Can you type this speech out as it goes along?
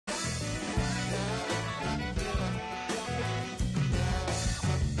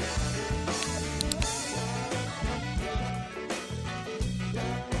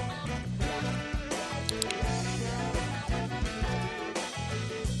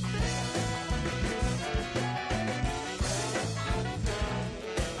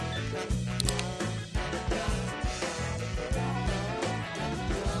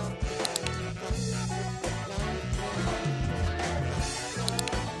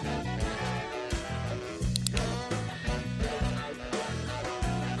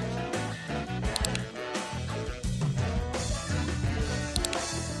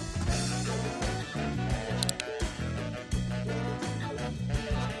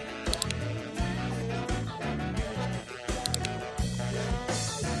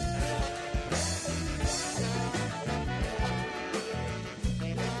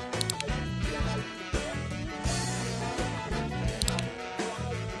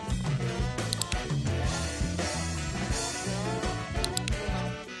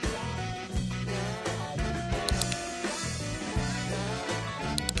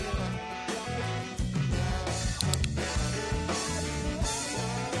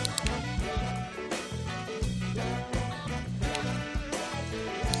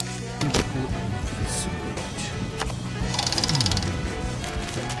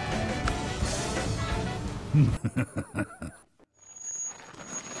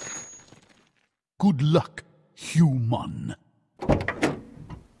Good luck, human.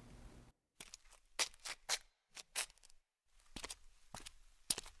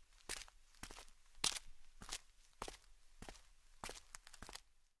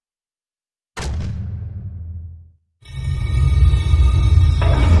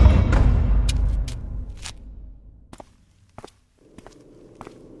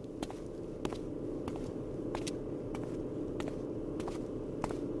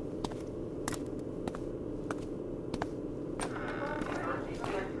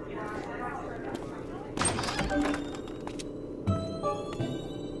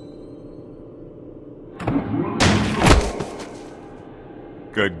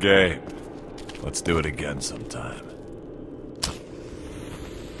 Good game. Let's do it again sometime.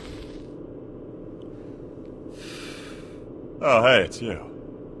 Oh, hey, it's you.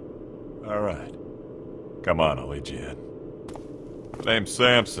 Alright. Come on, I'll lead you in. My name's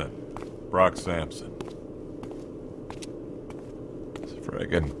Samson. Brock Samson. This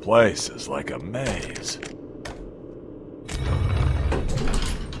friggin' place is like a maze.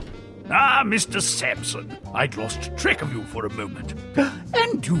 Ah, Mr. Sampson, I'd lost track of you for a moment.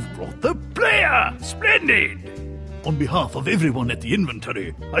 And you've brought the player! Splendid! On behalf of everyone at the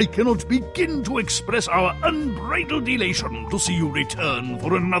inventory, I cannot begin to express our unbridled elation to see you return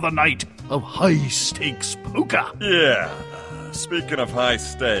for another night of high-stakes poker. Yeah. Speaking of high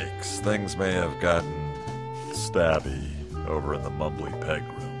stakes, things may have gotten stabby over in the Mumbly Peg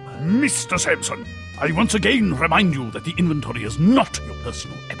room. Mr. Sampson, I once again remind you that the inventory is not your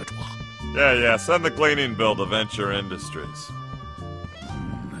personal abattoir. Yeah, send the cleaning bill to Venture Industries.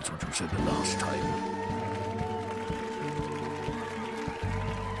 That's what you said the last time.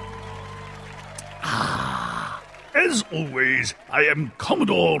 As always, I am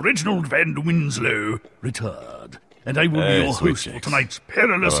Commodore Reginald Van Winslow, retired, and I will be your host for tonight's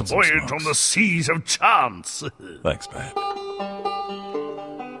perilous voyage on the seas of chance. Thanks, babe.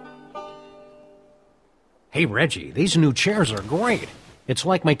 Hey, Reggie, these new chairs are great. It's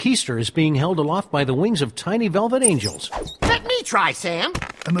like my keister is being held aloft by the wings of tiny velvet angels. Let me try, Sam.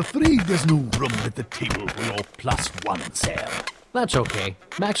 I'm afraid there's no room at the table for your +1, Sam. That's okay.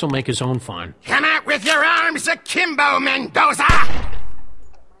 Max will make his own fun. Come out with your arms akimbo, Mendoza!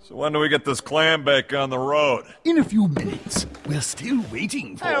 So when do we get this clam bake on the road? In a few minutes. We're still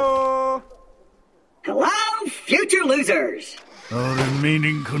waiting for... Hello. Hello, future losers! our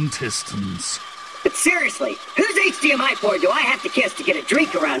remaining contestants. But seriously, whose HDMI port do I have to kiss to get a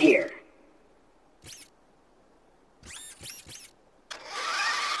drink around here?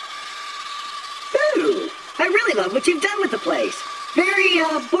 Ooh, I really love what you've done with the place. Very,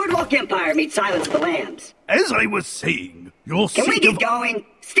 Boardwalk Empire meets Silence of the Lambs. As I was saying, you're Can we get going?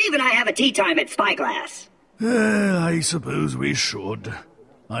 Steve and I have a tea time at Spyglass. I suppose we should.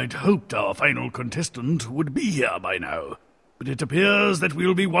 I'd hoped our final contestant would be here by now, but it appears that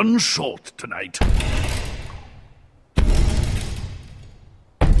we'll be one short tonight.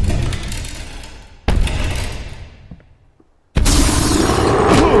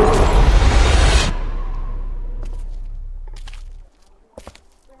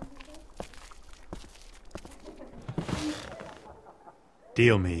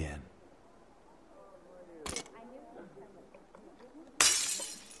 Deal me in.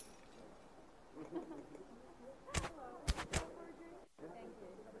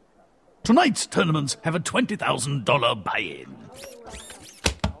 Tonight's tournaments have a $20,000 buy-in.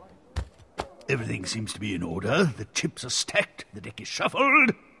 Everything seems to be in order. The chips are stacked, the deck is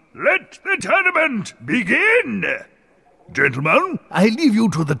shuffled. Let the tournament begin! Gentlemen, I leave you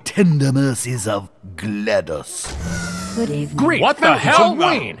to the tender mercies of GLaDOS. Good evening. Great! What the hell,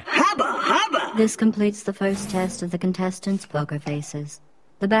 Wayne? Hubba, hubba! This completes the first test of the contestants' poker faces.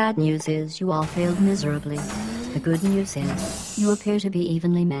 The bad news is you all failed miserably. The good news is you appear to be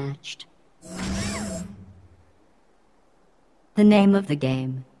evenly matched. The name of the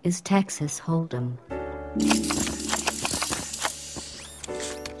game is Texas Hold'em.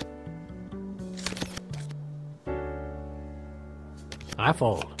 I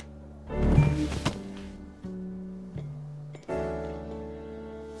fold.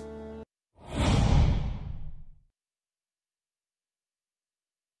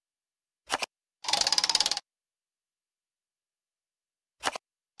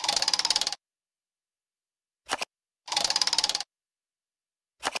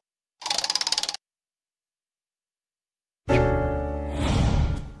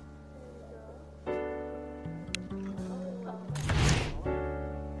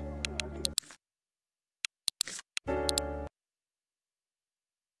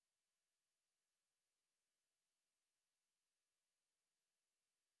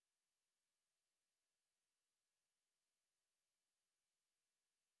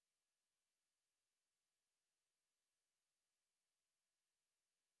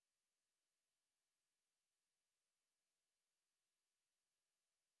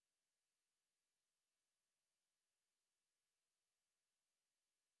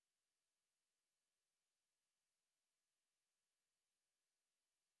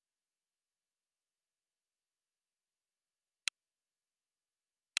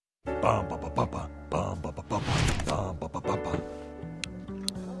 Bum ba ba ba ba bum ba ba ba bum ba ba ba ba.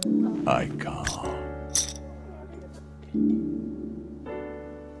 I call.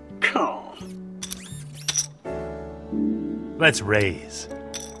 Call. Let's raise.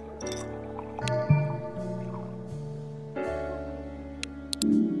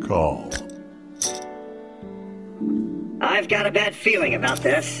 Call. I've got a bad feeling about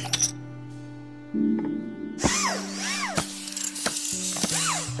this.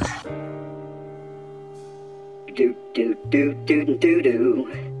 Do.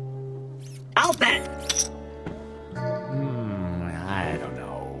 I'll bet. I don't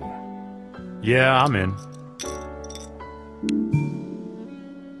know. Yeah, I'm in.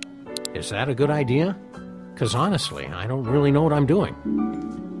 Is that a good idea? Because honestly, I don't really know what I'm doing.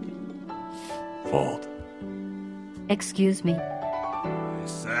 Fold. Excuse me. I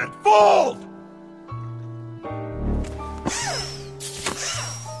said fold!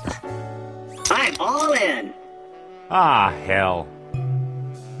 I'm all in. Ah, hell.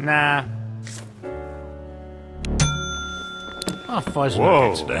 Nah. Oh, fuzz Whoa.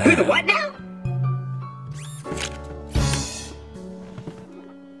 nuggets. Who the what now?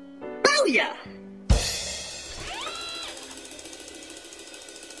 Booyah!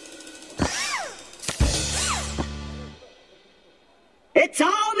 It's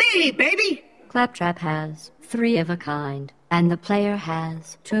all me, baby! Claptrap has 3 of a kind, and the player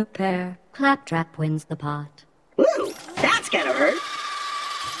has 2 pair. Claptrap wins the pot. Woo! That's gonna hurt.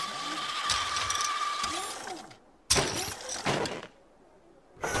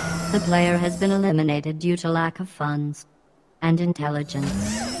 The player has been eliminated due to lack of funds and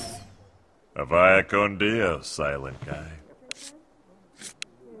intelligence. Vaya con Dios, silent guy.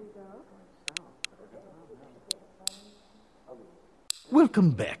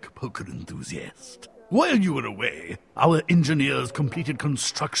 Welcome back, poker enthusiast. While you were away, our engineers completed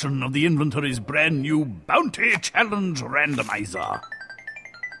construction of the inventory's brand new Bounty Challenge Randomizer.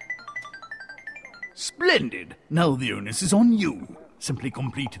 Splendid! Now the onus is on you. Simply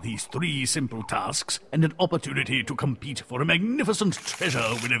complete these 3 simple tasks, and an opportunity to compete for a magnificent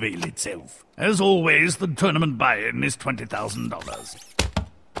treasure will avail itself. As always, the tournament buy-in is $20,000.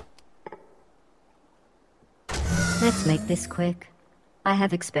 Let's make this quick. I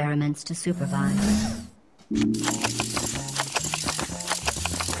have experiments to supervise.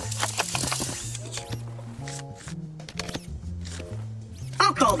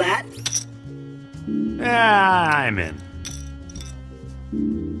 I'll call that. Yeah, I'm in.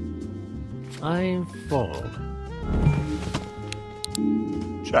 I fold.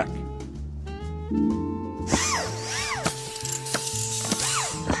 Check.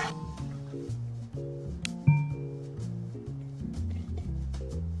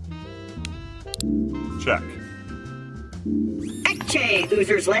 Check. Ekche,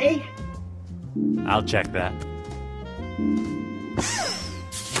 Oozer's Lay. I'll check that.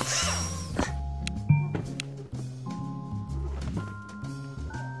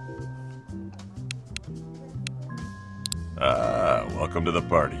 Welcome to the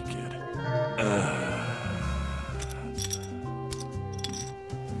party, kid.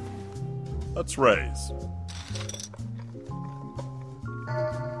 Let's raise.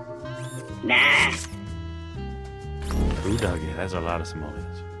 Nah. Ooh, doggy, that's a lot of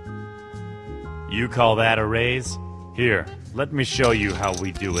simoleons. You call that a raise? Here, let me show you how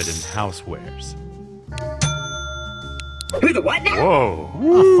we do it in housewares. Who the what now? Whoa!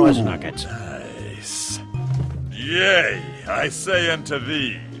 Oh, fuzz nuggets. Nice. Yea, I say unto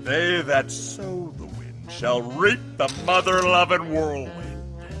thee, they that sow the wind shall reap the mother-loving whirlwind.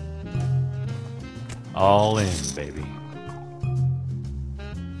 All in, baby.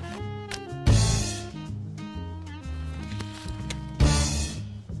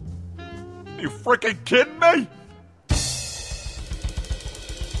 You freaking kidding me?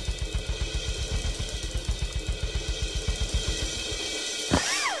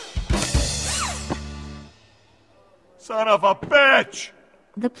 Son of a bitch!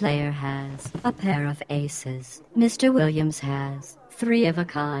 The player has a pair of aces. Mr. Williams has 3 of a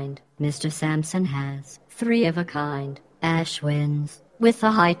kind. Mr. Sampson has 3 of a kind. Ash wins with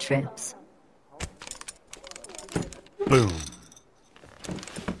the high trips. Boom.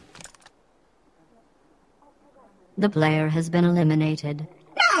 The player has been eliminated.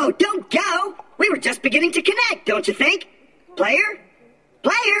 No, don't go! We were just beginning to connect, don't you think? Player?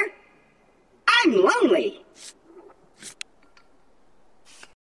 I'm lonely.